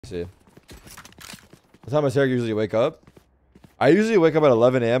See. What time does Tarik usually wake up? I usually wake up at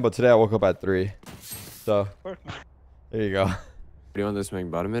 11 a.m., but today I woke up at 3. So, there you go. Do you want this to make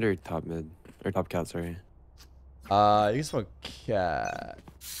bottom mid or top mid? Or top cat, sorry. You can smoke cat.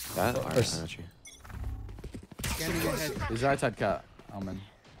 Cat? Alright, I got you. He's right side cat. Alman.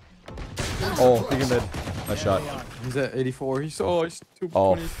 Oh, thinking mid. Nice shot. He's at 84. He's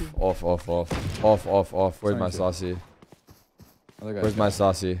 222. Off. Where's my saucy? Where's my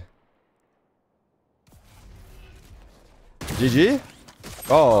saucy? GG?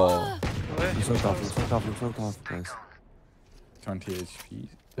 Oh. He's so tough. Nice. 20 HP.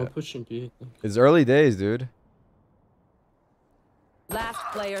 We're pushing B. It's early days, dude. Last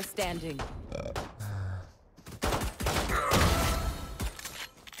player standing.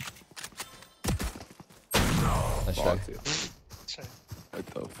 Nice try. What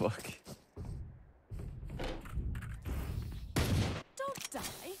the fuck? Don't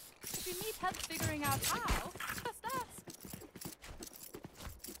die. If you need help figuring out how, just ask.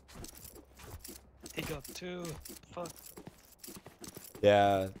 He got 2. Fuck.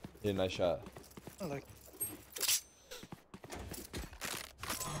 Yeah, nice shot. I like.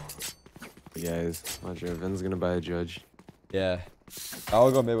 Hey guys, watch your Vin's gonna buy a judge. Yeah.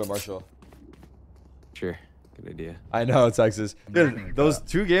 I'll go mid with Marshall. Sure. Good idea. I know, Texas. Dude, those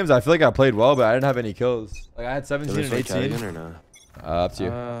 2 games, I feel like I played well, but I didn't have any kills. Like, I had 17 and 18. Or no? Up to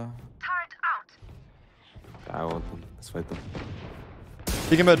you. I want them. Let's fight them.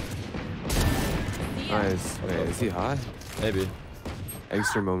 Peek him mid. Nice. Wait, is he hot? Maybe.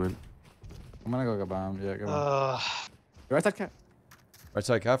 Extra moment. I'm gonna go get bomb. Yeah, go bomb. Right side cat. Right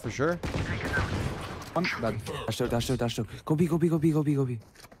side cat for sure. One. Dash out. Go B.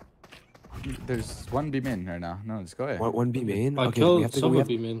 There's one B main right now. No, just go ahead. One B main? I Okay, killed we have to some go. of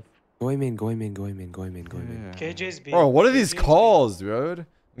B main. Go main. Yeah. KJ's B. Bro, what are these KJ's calls, dude? I'm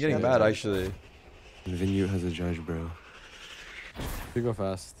getting Yeah. mad, actually. And Vinute has a judge, bro. You go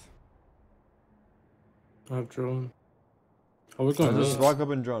fast. I have drone. Oh, we're going Just walk up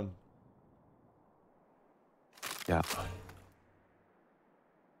and drone. Yeah.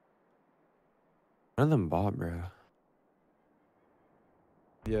 None of them bought, bro.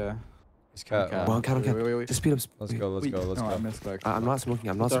 Yeah. He's cat. Cat. Well, cat. Wait. Just speed up. Let's go. No, I missed back. I'm not smoking.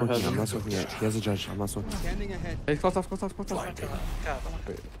 I'm not smoking yet. He has a judge. I'm not smoking. Hey, close off. Wait.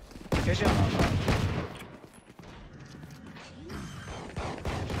 Wait. KJ.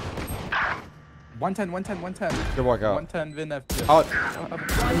 110. Good walk out. 110 Vin FP. Out.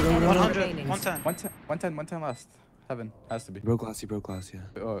 100. 110. 110 last. Heaven. Has to be. Broke glass,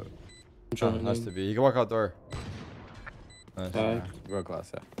 yeah. Oh, Has to be. You can walk out door. Nice. real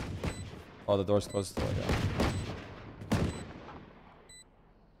class, yeah. Oh, the door's closed still, yeah.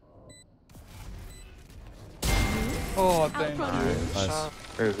 Oh, thank you. Nice.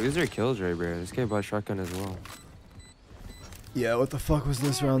 Bro, who's their killjoy, bro? This guy bought shotgun as well. Yeah, what the fuck was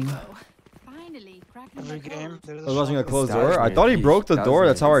this round? Finally, cracking Every the game, code. there's I was watching a closed That door. was I weird. thought he broke the That was door.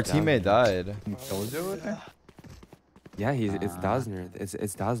 That's how our weird. That was teammate died. Told you with it? Yeah, it's Dazner.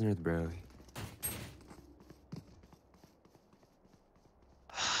 It's Dazner, bro.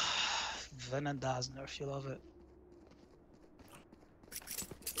 Ven and Dazner, if you love it.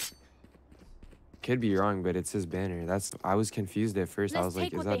 Could be wrong, but it's his banner. I was confused at first. I Let's was like,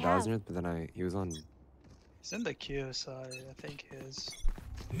 take is what that they have. Dazner? But then he was on. He's in the queue, so I think he is.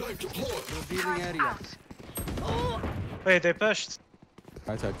 Revealing area. Wait, they pushed.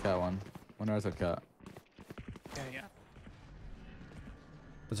 Right side cat one. One right side cat. Yeah.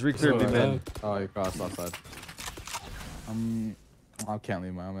 Let's reclear B mid. Oh, you crossed left side. I can't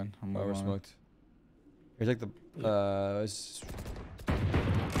leave my omen. I'm Oh, we're going. smoked. Here, take the.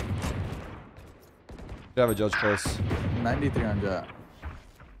 We have a judge close. 93 on Jett.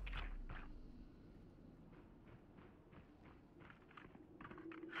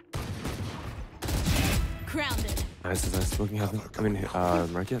 Grounded. Nice. Smoking heaven. I mean,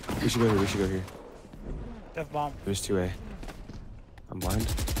 market. We should go here. They have bomb. There's 2A. I'm blind.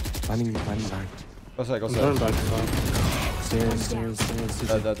 Blinding. Go side, go I'm going side. back to that. Stairs.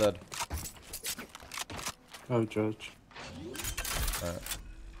 Dead. I have judge. Alright.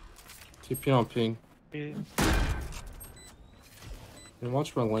 TP on ping. B. You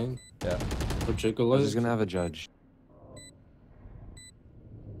watch my lane. Yeah. For I'm Jiggle just gonna have a judge.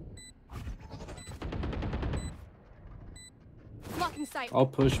 Blocking sight. I'll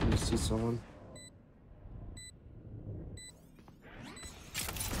push when you see someone.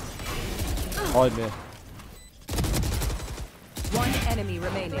 All in mid. One enemy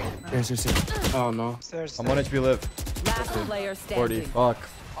remaining. Stairs. Oh no. Stairs. I'm 1 HP live. Last player 40. standing. Fuck.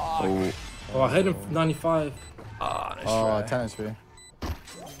 Oh. Oh, I hit him 95. Oh, 10 HP.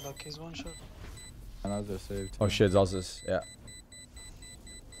 Look, he's one shot. Another save. Oh shit, Zalsis. Yeah.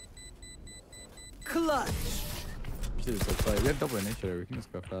 Clutch. Shit, let's play. We have double initiative. We can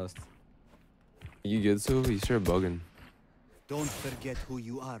just go fast. You good, Sue? You sure bugging. Don't forget who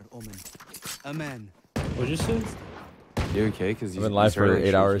you are, Omen. A man. What'd you say? You okay? Cause I've you been live for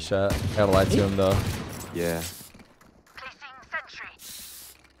 8 hours, chat. Gotta lie to him though. Yeah.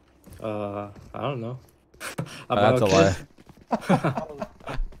 I don't know. I had to lie.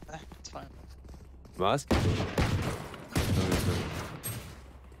 It's fine. Mask?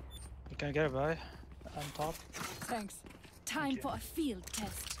 You can get it by on top. Thanks. Time for a field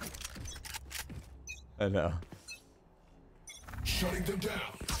test. I know. Shutting them down.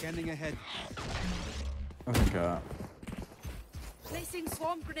 Scanning ahead. I think, Placing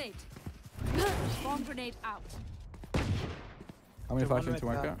swarm grenade. Swarm grenade out. how many The one flashing to with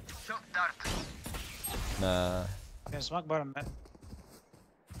mark that. out? Nah. Yeah, smoke bottom mid.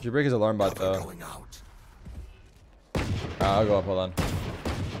 Should break his alarm bot though. Going out. I'll go up, hold on.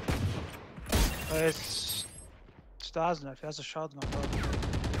 It's Stasner. If he has a shotgun.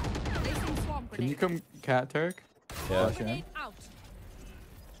 Placing swarm Can you grenade. come cat, Tarik? Yeah. Flash in. Grenade out.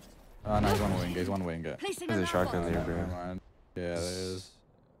 Oh, no, he's one wing. He's one wing. Placing There's a alarm shotgun bot. there, Never bro. mind. Yeah, there is.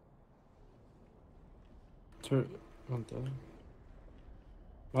 One there.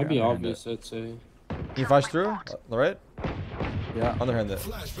 Might be Yeah, I'm obvious, I'd say. Can you flash through? On the right? Yeah. Underhand it.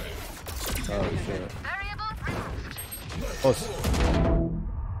 Oh, shit. Close.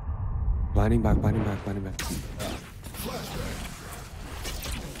 Blinding back, blinding back, blinding back.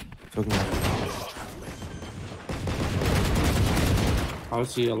 Talking back. How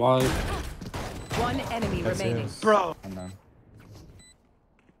is he alive? One enemy That's remaining. him. Bro. And then.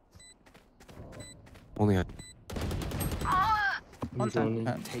 Only on. One time.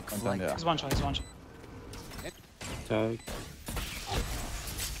 Joining. Take And flight. then, yeah. He's one shot. He's one shot. Tag.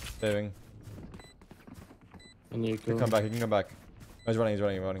 Saving. And you He go. can come back, he can come back. Oh, he's running, he's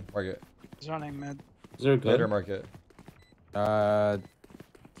running, he's running. Mark it. He's running mid. Is there a gun? Later, mark it.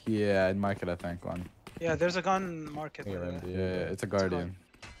 Yeah, I'd mark it, I think, one. Yeah, there's a gun market. Yeah, there. right. Yeah, it's a guardian.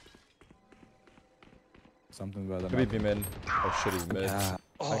 Something about Could that. be B mid. Oh shit, he's mid. Yeah.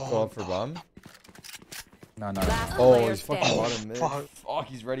 I call up for bomb. No, no. Last Oh, player he's fucking standing. bottom mid. Fuck. Fuck,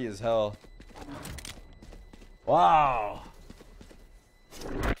 he's ready as hell. Wow.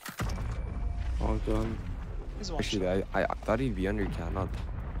 Oh, gun. He's one Actually, shot. I thought he'd be under cat, not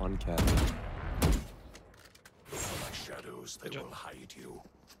on cat. Shadows, they will hide you.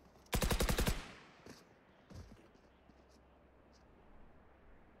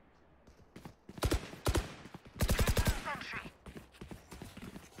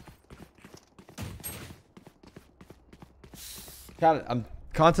 God, I'm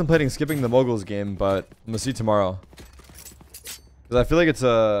contemplating skipping the moguls game, but I'm gonna see tomorrow. Cause I feel like it's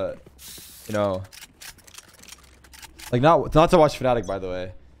a, you know, like not to watch Fnatic, by the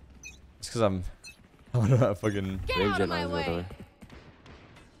way. It's cause I wanna fucking Get Big out Jett of my knows, by the way. way.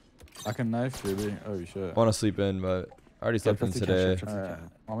 I can knife, really. Oh, shit. I wanna sleep in, but I already slept in Trust the today. cat, trust the Alright. cat.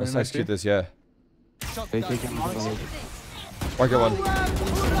 Want me Let's to knife execute you? this, yeah. Fake, fake, fake. Mark it one.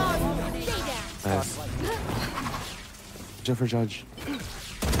 Nice. Jett for judge.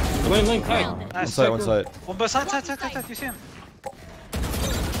 Lane, tag. One Nice. side, one side. Oh, but side. You see him?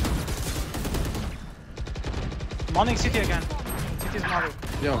 Morning city again. City's morning.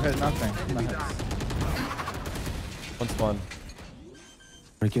 Yo, hit nothing. Nice. One spawn.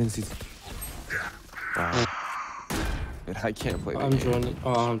 Break in seats. Wow. Dude, I can't play the I'm game. joining.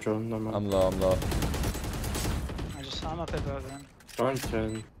 Oh, I'm joining. No, man. I'm low. I'm up here better than. Darn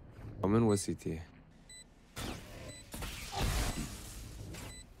 10. I'm in with CT.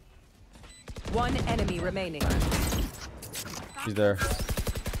 One enemy remaining. He's there.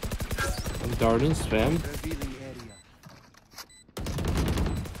 I'm darting spam. Revealing area.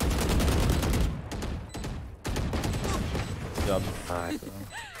 Good job. Alright.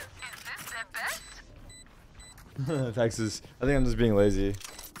 Texas. I think I'm just being lazy.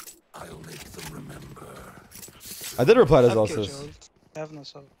 I'll make them remember. I did reply to Have Zelsis. Joel. Have no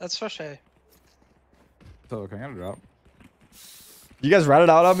soul. That's for sure. So, can I get a drop? You guys ratted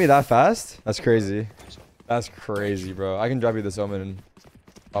out on me that fast? That's crazy. That's crazy, bro. I can drop you this omen and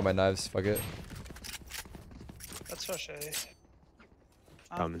all my knives. Fuck it. That's for sure.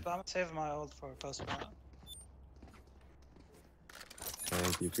 I'm Coming. saving my ult for post one.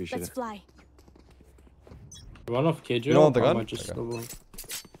 Thank you, appreciate Let's it. fly. Run off KJ. You don't want the or gun? am I just Okay. double?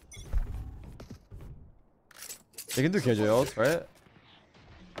 You can do KJ ult, right?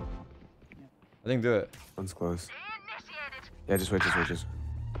 I think do it. One's close. Yeah, just wait. Fuck this.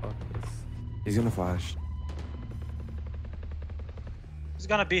 He's gonna flash. He's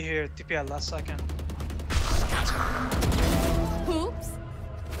gonna be here. TP at last second. Oops.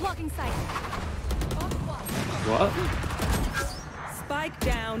 Blocking sight. What? Spike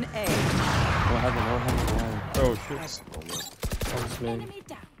down A. No heaven. Oh shit. Nice. Thanks, man. Enemy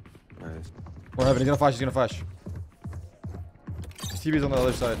down. Nice. We're having. He's gonna flash. He's gonna flash. His TV's on the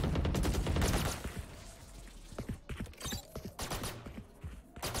other side.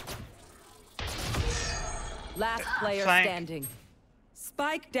 Last player Flank. standing.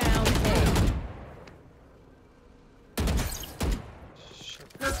 Spike down A.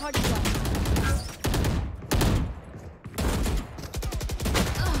 No target left.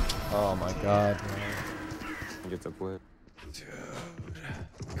 Oh my god. Gets up with.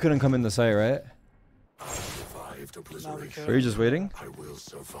 You couldn't come in the site, right? Now we could. Are you just waiting?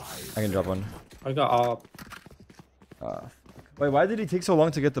 I can drop one. I got up. Wait, why did he take so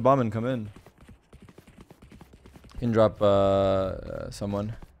long to get the bomb and come in? You can drop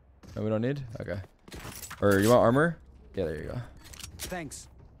someone. No, we don't need? Okay. Or you want armor? Yeah, there you go. Thanks.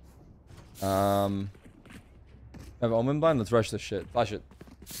 Have Omen blind? Let's rush this shit. Flash it.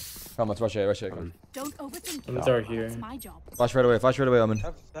 Come, let's rush it, Come. Don't overthink Let's it. start here. It's my job. Flash right away, Omen.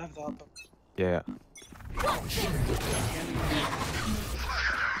 Have the up. Yeah. I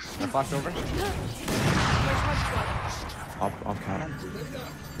flash over. Up count.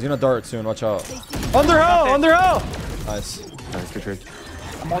 He's gonna dart soon, watch out. Under hell! Nice. Nice, good trade.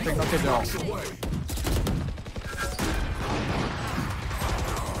 I'm ulting, no kid now.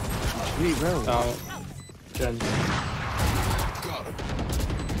 Wait, bro. Out. Jen.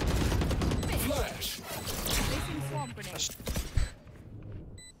 Placing swamp grenade.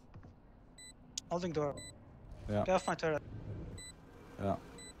 Holding door. Yeah. Get off my turret. Yeah.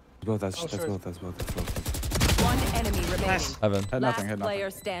 That's Oh, sure. both. One enemy remaining. Nice. Heaven. Had nothing, had Last nothing. player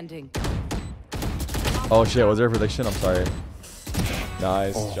standing. Oh shit, was there a prediction? I'm sorry.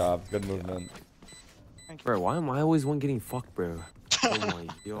 Nice job. Good movement. Bro, why am I always one getting fucked, bro? Oh my god.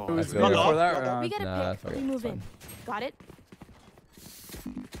 I feel Going you. for that We round. get a Nah, pick. fuck We it, move it's in. Got it?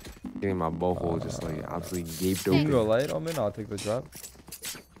 Getting my boho just like absolutely gaped You can open. go light, Omen. I'll take the drop.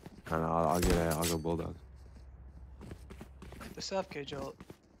 And I'll go bulldog. The self cage ult.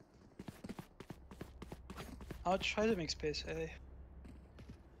 I'll try to make space, hey.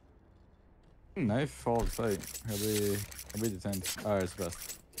 Knife fall sight. He'll be detained. Oh, it's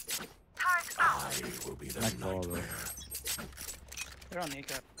best. Knife fall though. They're on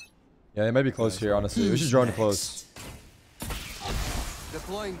kneecap. Yeah, they might be close here, honestly. We should drone close.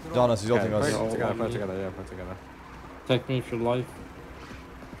 Deploying He's on us, he's ulting us. Fight together, yeah, fight together. Take me for life.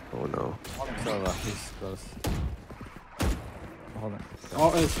 Oh no. So he's close. Hold on.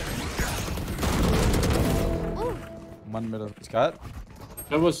 Oh, it's, One middle. Scott?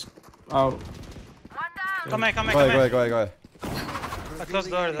 that was out. Come here, Go ahead. I closed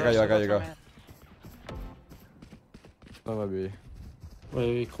the door. I got you, go. So be.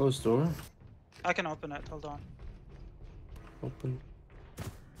 Wait, close door. I can open it, hold on. Open.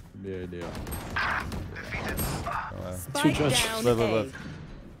 The idea. Spike judge. down Live. A.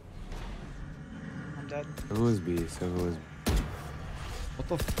 I'm dead. Who is B? So who is What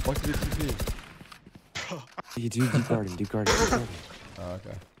the fuck did he TP? B? Deep garden. Oh,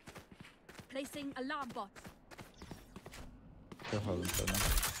 okay. Placing alarm bot. Careful inside now.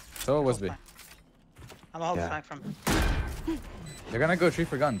 So it was B. I'm a hold Yeah. flank from They're gonna go tree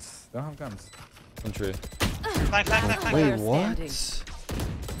for guns. They don't have guns. One tree. flank. Player Wait, what?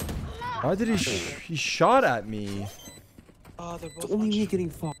 Why did he shot at me? Oh, they're both It's only me one getting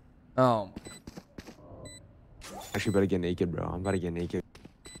fucked. Oh. Actually, better get naked, bro. I'm about to get naked.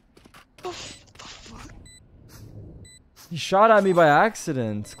 He shot at me by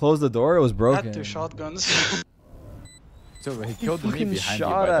accident. Closed the door, it was I broken. had two shotguns. So he killed me fucking behind you,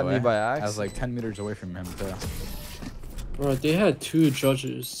 shot by at the me way. by I was accident. like 10 meters away from him too. Bro, they had two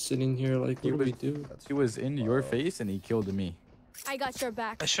judges sitting here. Like, what do we do? He was in your face and he killed me. I got your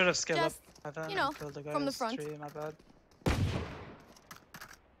back. I should have scaled Just, up. My bad. you know, and killed the from the guys. front. Tree, my bad.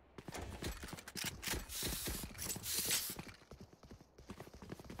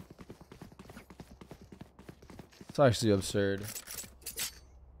 It's actually absurd.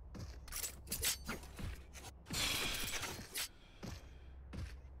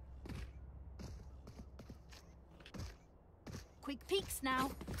 Quick peeks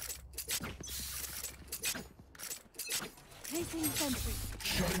now. Placing sentry.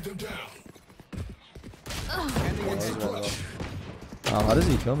 How does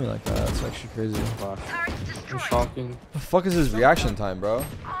he kill me like that? That's actually crazy. I'm shocking. The fuck is his reaction time, bro?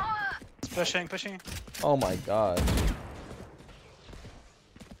 Pushing. Oh my god.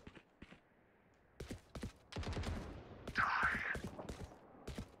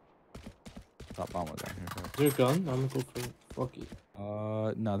 top bomb with that. Is there a gun? I'm gonna go for it. Fuck it.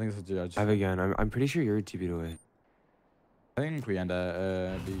 No, I think it's a judge. I have a gun. I'm pretty sure you're TP'd away. I think we end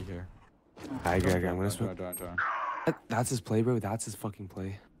B here. I agree. I'm gonna Try. smoke. That's his play, bro. That's his fucking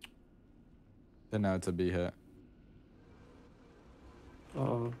play. Then now it's a B hit.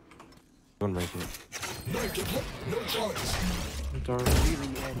 Uh-oh. Don't make it. Darn.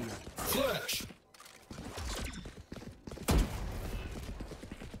 Revealing area. Flash.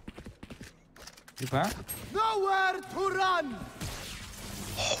 You plant? Nowhere to run.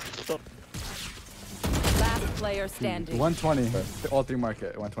 Last player standing. 120. All three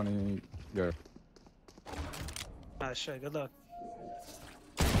market. 120. Go. Ah, shit, good luck.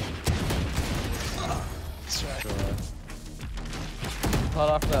 That's right. Thought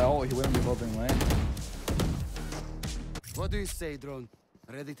after that, oh, he wouldn't be holding lane. What do you say, drone?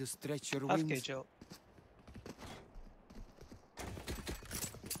 Ready to stretch your Half wings? Jill.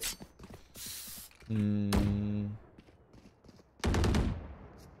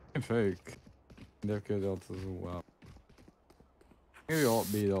 Fake. They're good ult as well. Maybe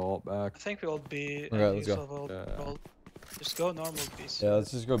ult B, the ult back. I think we ult B. Okay, and let's use go. of ult- Yeah. ult. Just go normal B. Yeah,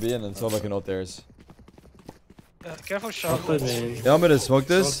 let's just go B and then Silva can ult theirs. Careful I'll shot. play main. Yeah, I'm gonna smoke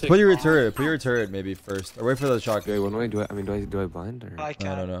this. Don't Put take- your turret. Put your turret maybe first. Or wait for the shot. Wait, what do I do? I mean, do I blind or? I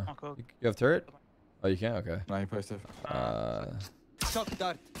can't. no. I'll go. You have turret? Oh, you can't? Okay. No, he plays it. Shock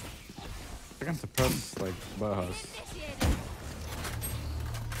dart. I can suppress, like, Bajas.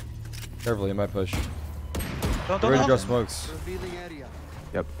 Careful, he might push. Don't, We're ready to drop don't. smokes. Revealing area.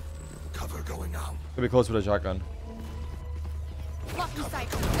 Yep. Cover going out. Could be close with a shotgun. Lucky sight.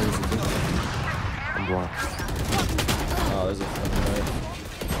 I'm blocked. Oh, there's a fucking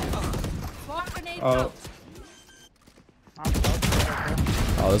Bomb grenade Oh. out.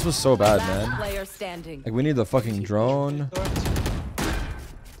 Oh, this was so bad, Last man. player standing. Like, we need the fucking drone.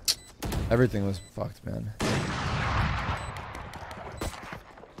 Everything was fucked, man.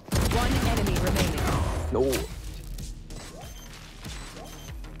 One enemy remaining. No.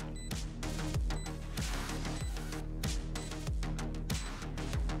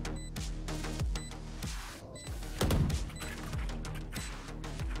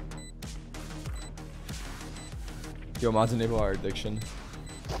 Yo, mods enable our addiction.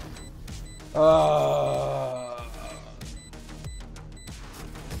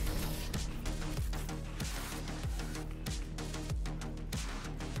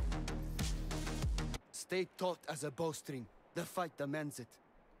 Stay taut as a bowstring. The fight demands it.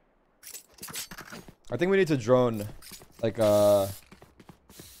 I think we need to drone, like,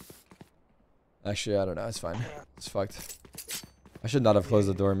 actually, I don't know. It's fine. It's fucked. I should not have closed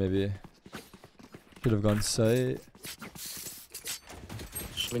the door, maybe. Should have gone sight.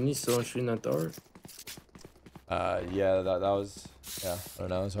 We need someone shooting that dart. Yeah, that was, yeah, I don't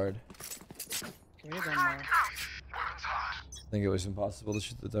know. It was hard. Can we do more? I think it was impossible to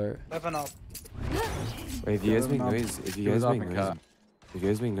shoot the dart. Weapon up. Wait, if you guys make No. noise, if you He was guys up make in noise, cat. if you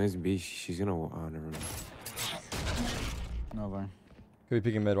guys make noise in B, she's gonna. Oh, never mind. No, bang. Could be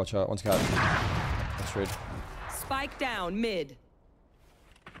peeking mid. Watch out. One's cat. That's trade. Spike down mid.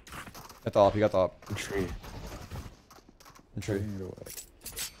 Got the op. You got the op. I'm tree. I'm true. Taking it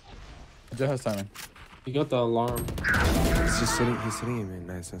away. Jett has timing. You got the alarm. He's just sitting. He's sitting in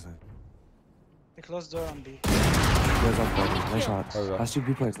mid. Nice. We close door on B. He goes up bottom. Nice shot. Okay. Last two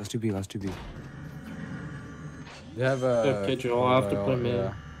B players. Last two B. Last two B. They have Okay, Joel, I'll have to play mid.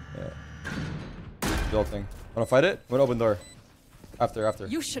 Yeah. Yeah. The old thing. Wanna fight it? Wanna open door? After.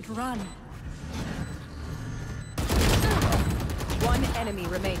 You should run. One enemy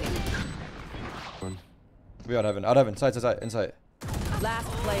remaining. We out heaven. Out heaven. Side. Inside. Last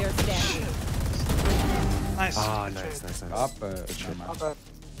player standing. Nice. Ah, nice. Up, never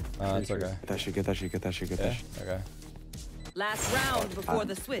mind. It's okay. Get that shit. Get that shit. Yeah. Okay. Last round before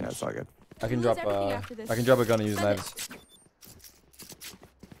the switch. Yeah, it's all good. I can Lose drop. everything after this. I can drop a gun and use Send it. knives.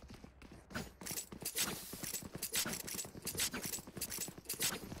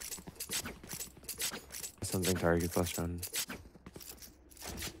 Something target last round.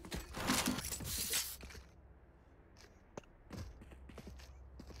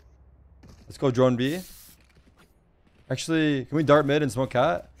 Let's go drone B. Actually, can we dart mid and smoke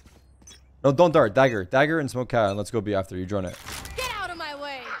cat? No, don't dart. Dagger and smoke cat, and let's go B after you drone it. Get out of my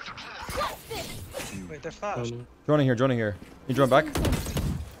way. What's this? Wait, they're fast. Droning here. Can you drone back?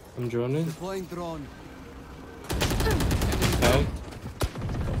 I'm droning. Deploying drone. Okay.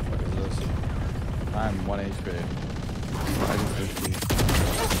 I'm 1 HP.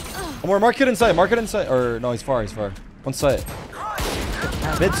 One more. Mark it inside. Or no, he's far. One side.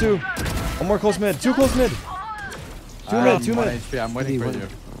 Mid 2. One more close mid. 2 close mid. 2 mid. 2 1 mid. HP. I'm waiting for you.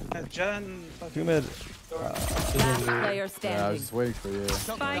 Jen. Two mid. Last player Yeah, I was standing. just waiting for you.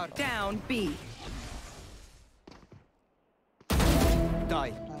 Spike down B.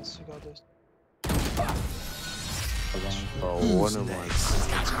 Die. Nice, you got this. Oh, one of my.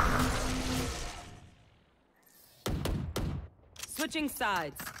 Switching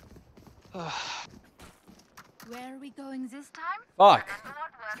sides. Where are we going this time? Fuck. What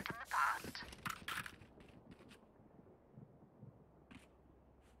worked in the past?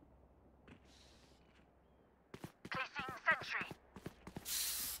 Placing sentry.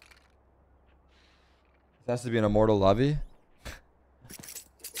 This has to be an immortal lobby.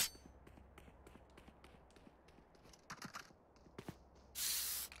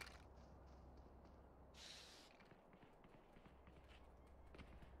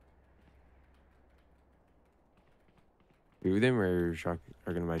 Two of them are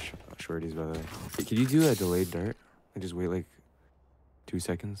gonna buy shorties, by the way. Hey, could you do a delayed dart? And just wait like 2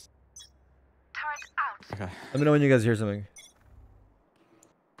 seconds? Turret out. Okay. Let me know when you guys hear something.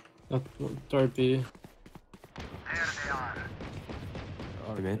 Dart B.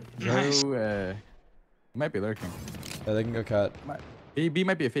 Hey, man. No, might be lurking. Yeah, they can go cat. B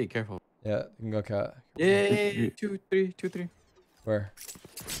might be a fake. Careful. Yeah, they can go cat. Yeah, 2, 3, 2, 3. Where?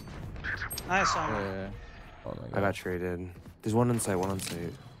 Nice one. Yeah. Oh my god. I got traded. There's one on site, one on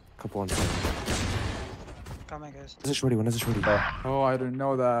site. Couple on site. Coming, guys. One is a shorty, one is a shorty. Oh, I didn't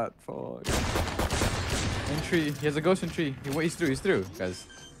know that. Fuck. In tree. He has a ghost in tree. He's through, guys.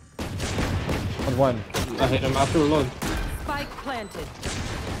 One. I hit him after reload. Spike planted.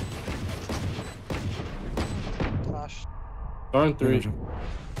 Flash. Darn 3.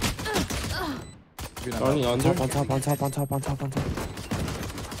 Darn under. On top.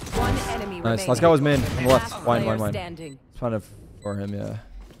 One enemy Nice. remaining. Last guy was main on the left. Last Wine. player standing. It's trying to for him, yeah.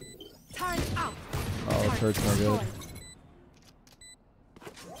 Turret out. Oh, the turret's no good.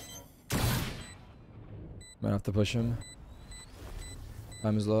 Might have to push him.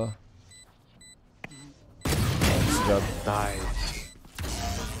 Time is low. Good job. Die.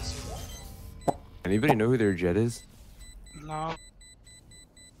 Anybody know who their Jett is? No.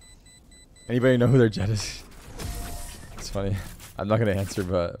 Anybody know who their Jett is? It's funny. I'm not gonna answer,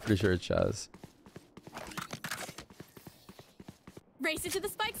 but I'm pretty sure it's Chaz. Race it to the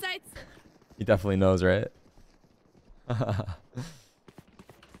spike sites. He definitely knows, right?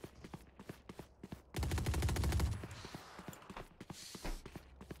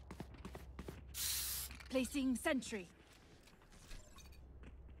 Placing sentry.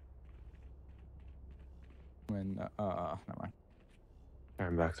 When, never mind.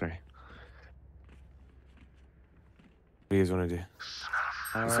 I'm back, sorry. What do you guys want to do?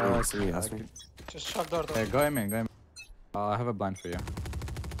 Ask me. Just shut door. Yeah, go him in. I have a blind for you.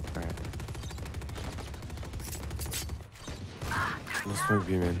 Alright. Let's smoke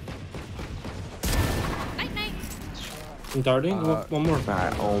B, man. Night night. I'm darting. One more.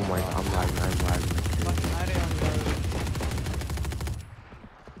 Alright, oh my god, I'm lagging.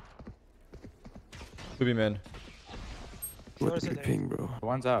 Could be man. What Where's a it big there? ping, bro.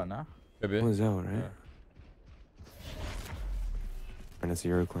 One's out, no? Could be. One's out, right? And it's a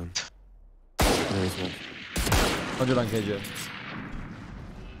Euro clan. There's one. 100 on KJ.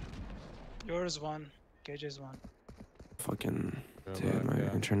 Yours one. KJ's one. Fucking Go dude, back, my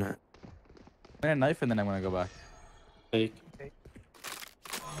yeah. internet. I'm gonna knife and then I'm gonna go back. Fake.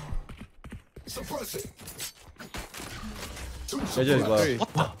 Suppressing. KJ's low. Three.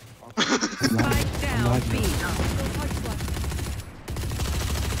 Spike down B.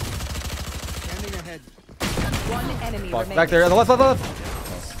 Standing ahead. One enemy Fuck. remaining. Back there. On the left.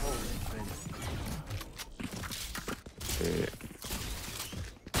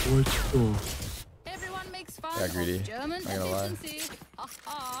 Everyone makes fun Yeah, greedy. of German Not gonna lie. efficiency. Ha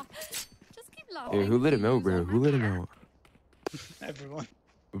ha. Just keep laughing. Hey, who let him know, bro? Who let him know? Everyone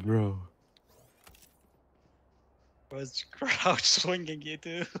Bro. was crouch swinging you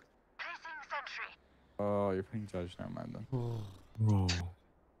too. Placing sentry. Oh, you're playing judge. Never mind then. Bro.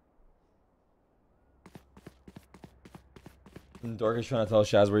 Dork is trying to tell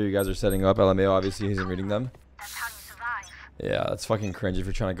Shaz where you guys are setting up. LMAO, obviously, he's isn't reading them. That's how you survive. Yeah, that's fucking cringe if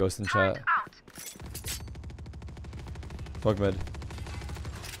you're trying to ghost in Turret chat. out. Fuck mid.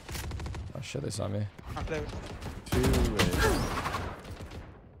 Oh shit, they saw me. I play with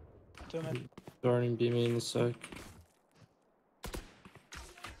 2 mid. Darting B main in a sec.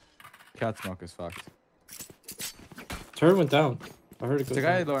 Cat smoke is fucked. Turret went down. I heard it go There's a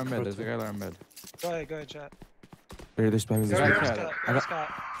guy down. lower mid. There's a guy lower mid. Go ahead, chat. They're spamming this Right, right. right. Scott.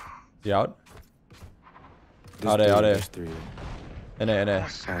 He out? There's Out A. There's three. NA.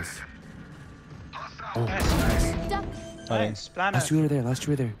 Nice. Nice. Hiding. Nice. Plan Last it. two are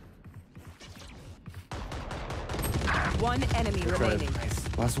there. One enemy remaining.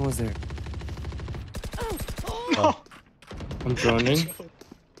 Last one was there. Oh. I'm droning.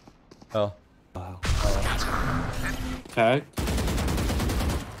 Oh. Wow. Tag.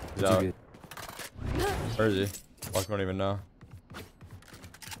 He's out. Where is he? Fuck, I don't even know.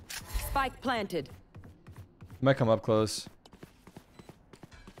 Spike planted. He might come up close.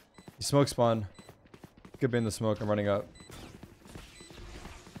 He smoke spawn. Could be in the smoke. I'm running up.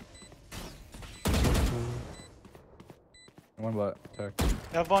 One butt. Check. You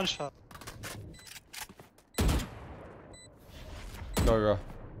have one shot. Go, go.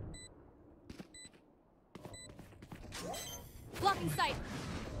 Blocking sight.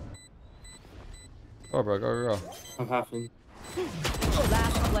 Go, bro. Go, go, go. I'm halfing.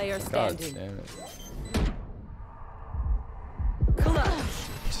 Last player God standing. damn it. Clutch.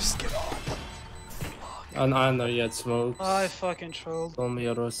 Just get off. And I know you had smokes. I fucking trolled. Only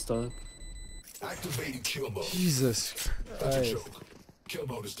a stuck. Activating kill mode. Jesus That's a Christ. joke. Kill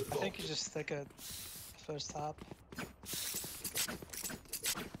mode is I default. think you just stick it first tap.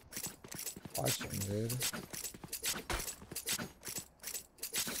 Watch him, dude.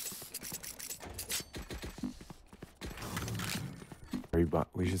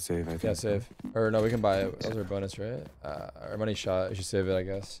 We should save, I think. Yeah, save. Or no, we can buy it. Those are bonus, right? Our money shot. We should save it, I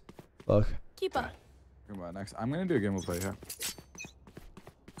guess. Look. Keep up. Come on, next. I'm gonna do a game of play here.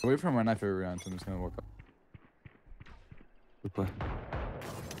 Wait for my knife every round. So I'm just gonna walk up. Good play.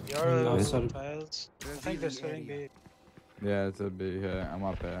 You're No, the sorry. tiles. I think they're sitting B. Yeah, it's a B. Yeah, I'm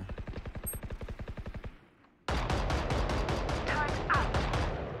up there.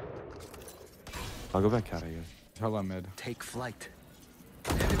 I'll go back cat, I guess. Hello mid. Take flight.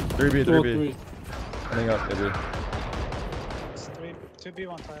 3B, 3B. Running up, baby. It's 2B,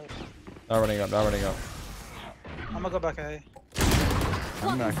 1 tile. Not running up, not running up. I'm gonna go back A.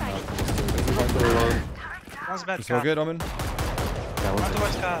 I'm not gonna. One's bad You smoke cat. it, Omen? Yeah, One one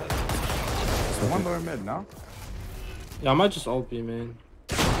towards cat. One lower mid, no? Yeah, I might just ult B, man.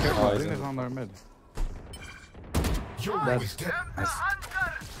 Careful, I he's think in. there's one lower mid. You're That's- dead.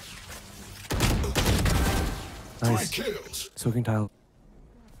 Nice. 3 kills. Soaking tile.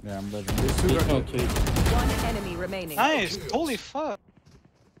 Yeah, I'm living. There's two guys. Okay. One enemy remaining. Nice! Holy fuck!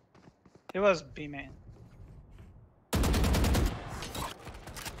 It was B main.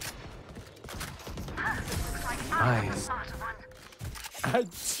 Nice.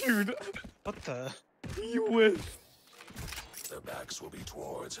 Dude, What the? you win. Their backs will be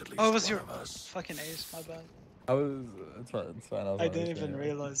towards at least Oh, it was one your of us. fucking ace, my bad. I was. It's fine. It's fine. I didn't even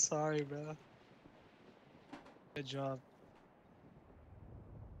realize. Sorry, bro. Good job.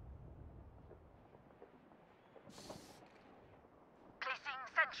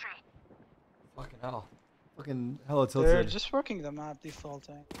 Fucking hell. Fucking hella They're tilted. just working the map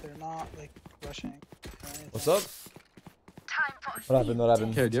defaulting. They're not like rushing. or anything. What's up? What happened? What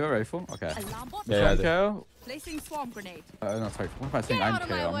happened? Okay, do you have a rifle? Okay. Alarm bot. Yeah, yeah, I did. KO? Placing swarm grenade. No, sorry. What am I saying? Get I'm out of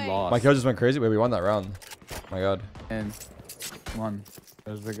my KO. way. I'm lost. My kill just went crazy. Wait, we won that round. My god. And one.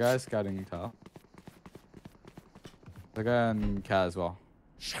 There's the guy scouting top. The guy on cat as well.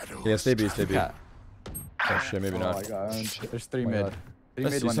 Shadows. Yeah, stay B, stay B. Cat. Oh shit, maybe Oh not. my god. There's three Oh my mid. God. Three Did I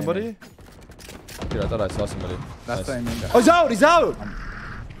mid, see one somebody? enemy. Dude, I thought I saw somebody. That's the Nice. enemy. Oh, he's out! He's out!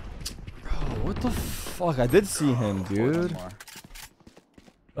 Bro, what the fuck? I did see him, dude. Did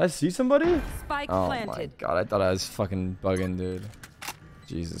I see somebody? Spike Oh my planted. god, I thought I was fucking bugging, dude.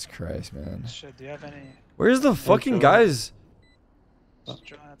 Jesus Christ, man. Shit, do you have any? Where's the fucking sure. guys? Just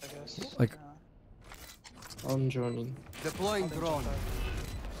join it, I guess. Like- Yeah. I'm joining. Deploying drone.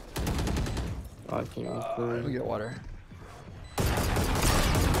 I think I'm Let clear. me get water.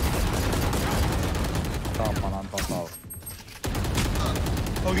 Top on top out.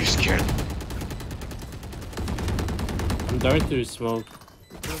 Oh, you're scared. I'm going through smoke.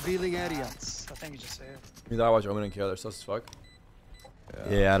 Revealing area. I think you just say it. You thought I watch Omen and KO, they're sus as fuck.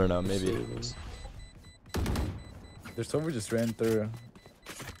 Yeah, I don't know, maybe. Their server just ran through.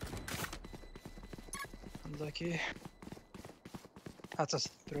 Unlucky. That's a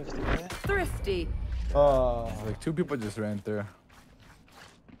thrifty, right? Thrifty. Like two people just ran through.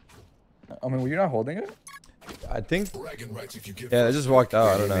 I mean, were you not holding it? I think. Bragging rights if you give Yeah, they just walked out.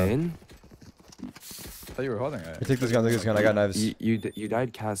 I don't know. Man, I thought you were holding it. Here, take this gun, take this gun. I got knives. you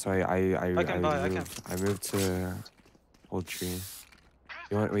died cat, so I can buy, I can. moved to old tree.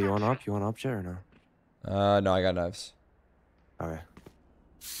 You want wait, you want up? You want up, Jett, or no? No, I got knives. Okay.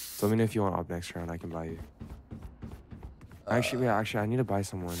 So let me know if you want up next round. I can buy you. Actually, I need to buy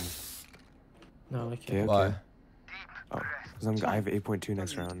someone. No, I Okay, can't. Why? okay. Oh, because I have 8.2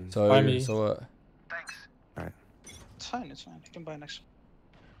 next round. So, Buy me. so what? It's fine, it's fine. You can buy next.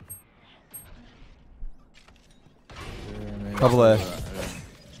 Double A.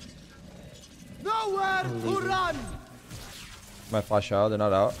 Nowhere to run. Might flash out. They're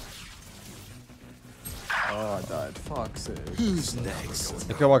not out. Oh, I died. Fuck's sake. Who's next?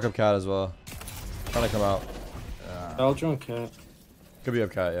 They could walk up cat as well. Trying to come out. I'll drunk cat. Could be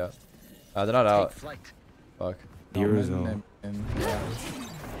up cat, yeah. They're not out. Fuck. Heroes No, though.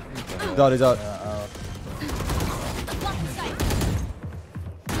 He's out. He's out.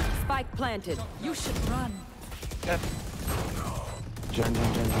 Spike planted. You should run. Jen.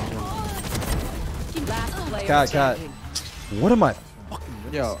 Last player Cat. standing. What am I?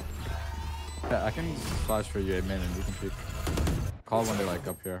 Yo. Yeah, I can flash for you, man, and you can keep. Call when they're like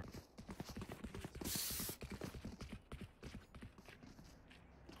up here.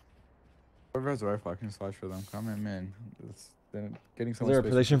 Whoever has the rifle, I can flash for them. Come in, man. They're getting Is so there a much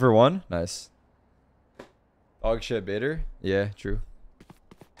space. position for one? Nice. Dog shit baiter? Yeah, true.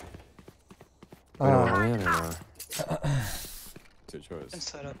 Wait, no, or no? It's your choice. Can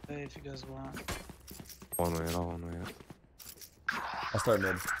set up A if you guys want. One way at all, one way at. I'll start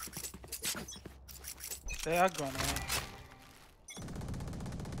mid. They are going A.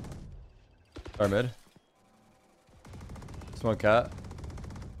 Start mid. Smoke cat.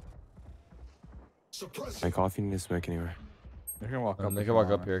 Suppress. My coffee needs to smoke anywhere. They can walk up. They if can you walk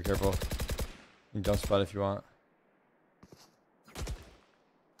up want. here. Careful. You can jump spot if you want.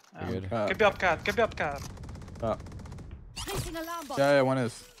 You're good. Could be up cat. Could be up cat. Placing alarm bot. Yeah, one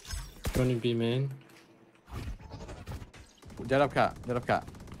is. Johnny B main. Jet up cat. Jet up cat.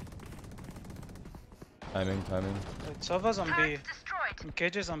 Timing. Wait, Sova's on B. And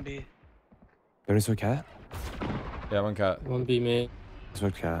KJ's on B. Don't you smoke cat? Yeah, one cat. One B main.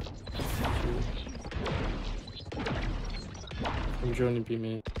 Smoke cat. I'm Johnny B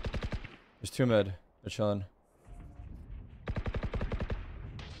main. There's two mid. They're chilling.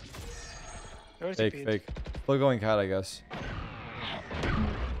 They already Fake. TP'd. Still going cat, I guess.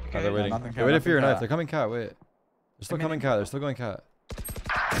 Okay. They're waiting. nothing They cat, waited for your nothing knife. cat. They're coming cat. Wait. They're still coming cat. They're still going cat.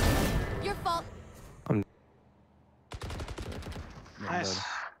 Your fault. Nice.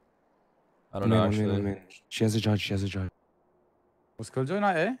 I don't know One actually. man. She has a judge. Was Killjoy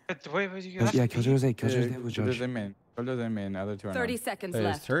not A? Wait, you guys. Yeah, Killjoy's A. Killjoy's Yeah, A with Killjoy's judge. A main. Killjoy's A main. Other two are 30 not. seconds Hey, is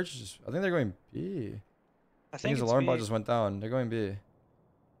left. Turch? I think they're going B. I I think his it's alarm B. bot just went down. They're going B.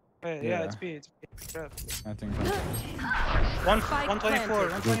 Wait, Yeah. yeah, it's B. It's B. Yeah. I think. One, Spike 124. planted.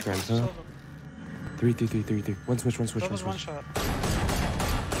 124. Good friends, huh? Silver. 3. One switch. Silver's one shot.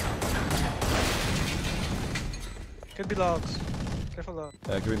 Could be logs. Careful log.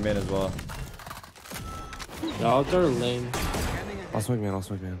 Yeah, it could be main as well. Yeah, I'll throw lane. I'll smoke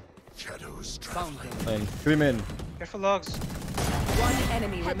man. Shadows. Lane. Could be main. Careful logs. One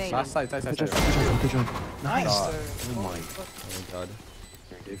enemy remaining. Last side. Good job. Nice. God. there. Oh my. Thank God.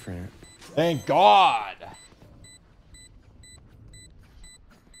 You're different. Thank God.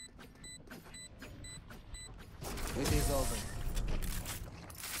 It is over.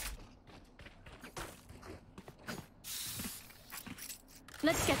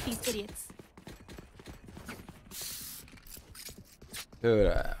 Let's get these idiots.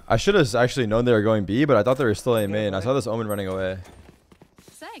 Dude, I should have actually known they were going B, but I thought they were still A main. I saw this Omen running away.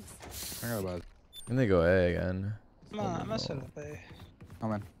 Thanks. I got about. Can they go A again? Come on, I'm gonna set up A.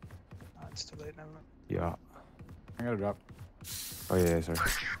 Come on. Oh, it's too late, never mind. Yeah. I gotta drop. Oh yeah, sorry.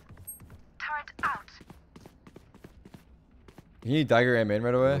 Can you dagger A main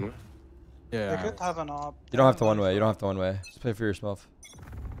right away? Yeah. They could have an op. You don't have to one way. You don't have to one way. Just play for your smurf.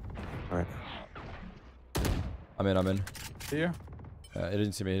 Alright. I'm in. See you. He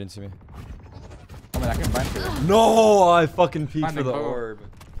didn't see me. I mean, I can bind for you. No, I fucking peeked for Finding the bow. orb.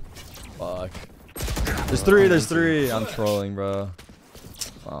 Fuck. There's three. I'm trolling, bro.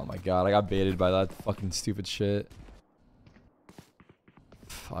 Oh my god, I got baited by that fucking stupid shit.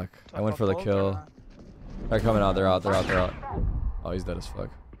 Fuck. I went for the kill. They're coming out. They're out. Oh, he's dead as fuck.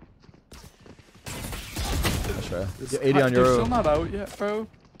 That's right. Yeah, 80 on They're your. still not out yet, bro.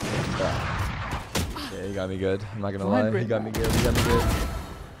 Yeah, he got me good. I'm not gonna Come on, lie. He Brandon. got me good.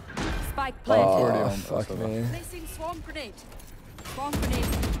 Spike planted. Oh, on, fuck that's me. Placing swarm grenade. Swarm grenade.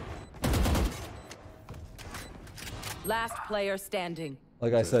 Last player standing.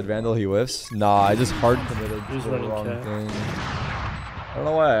 Like I said, Vandal, he whiffs. Nah, I just hard committed to He's the running wrong cat. thing. I don't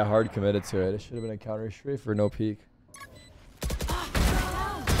know why I hard committed to it. It should have been a counter straight for no peek.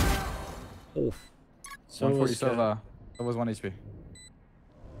 Oh, So was 147. cat. That was 1 HP.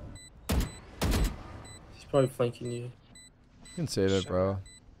 He's probably flanking you. you can save it, bro.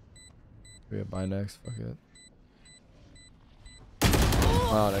 We have buy next. Fuck it.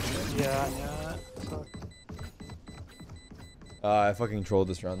 Oh, next one. Yeah. Fuck. I fucking trolled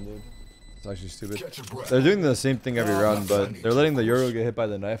this round, dude. It's actually stupid. Catch your breath. They're doing the same thing every round, but they're letting the Euro get hit by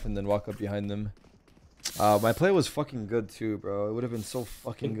the knife and then walk up behind them. My play was fucking good too, bro. It would have been so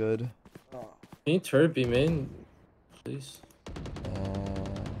fucking good. Can you turret B main, please?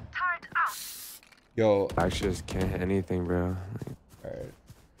 Yo. I actually just can't hit anything, bro. Alright.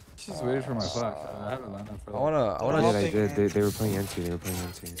 Just waited for my flash. I haven't landed for that. I wanna Yeah, they were playing empty. They were playing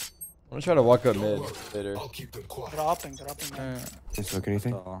empty. I'm gonna try to walk up mid later. I'll keep them quiet. Dropping man. Didn't smoke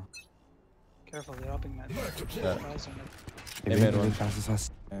anything? Oh, Careful, dropping man. Yeah. Guys on it. Hey, man, one.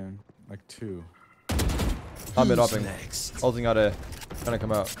 Fast. and like 2. I'm mid hopping. Next. Ulting out A. Trying to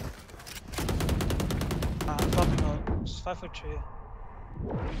come out. I'm popping out. It's 5 foot tree.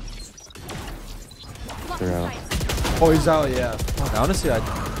 They're out. Oh, he's out, yeah. Fuck, honestly, I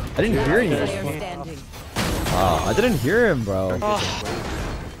didn't hear Player him. standing. I didn't hear him, bro. Do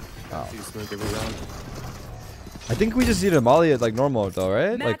you smoke every round? I think we just need to molly it like normal though,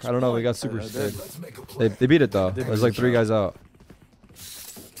 right? Like, I don't know, we got super sick. Let's make a play. They beat it though. There's like 3 guys out.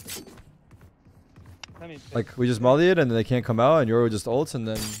 Let me pick. Like, we just molly it and then they can't come out and Euro just ults and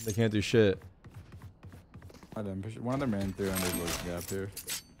then they can't do shit. One of them ran through under the gap here.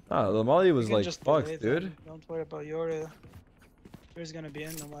 Ah, the molly was You can like just delay fucked, them. dude. Don't worry about your. Yours gonna be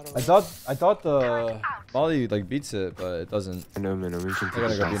in no matter I what. thought the molly like beats it, but it doesn't. I know, man. We can I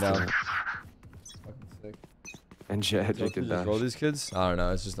gotta go B now. take Fucking sick. And Jett Yo, did can you that. just roll these kids? I don't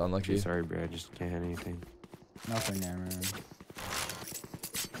know, it's just unlucky. Sorry, bro. I just can't hit anything. Nothing there, man.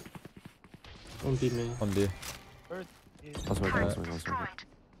 One B main. On B. I'll smoke it. I'll smoke it.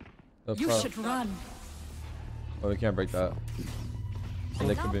 Up You front. should run. Oh, we can't break that. And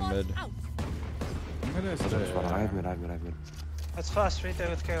they could be mid. I'm gonna I have mid. That's fast right there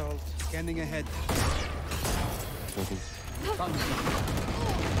with Carol. Scanning ahead. Smoking.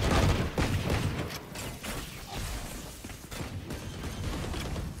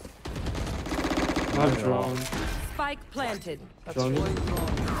 I've drawn. Spike planted. That's Drawn.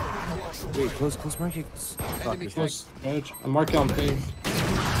 Wait, close market. Close edge. I'm marking on ping.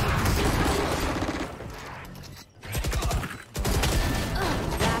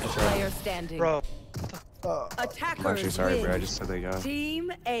 Last player standing. bro. Attackers I'm actually sorry, win. bro. I just said they got.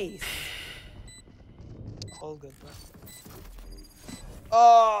 Team Ace. All good, bro.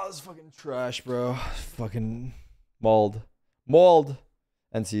 Oh, this fucking trash, bro. Fucking mauled. Mauled.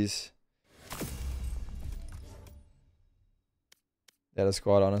 NCs. They had a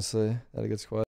squad, honestly. They had a good squad.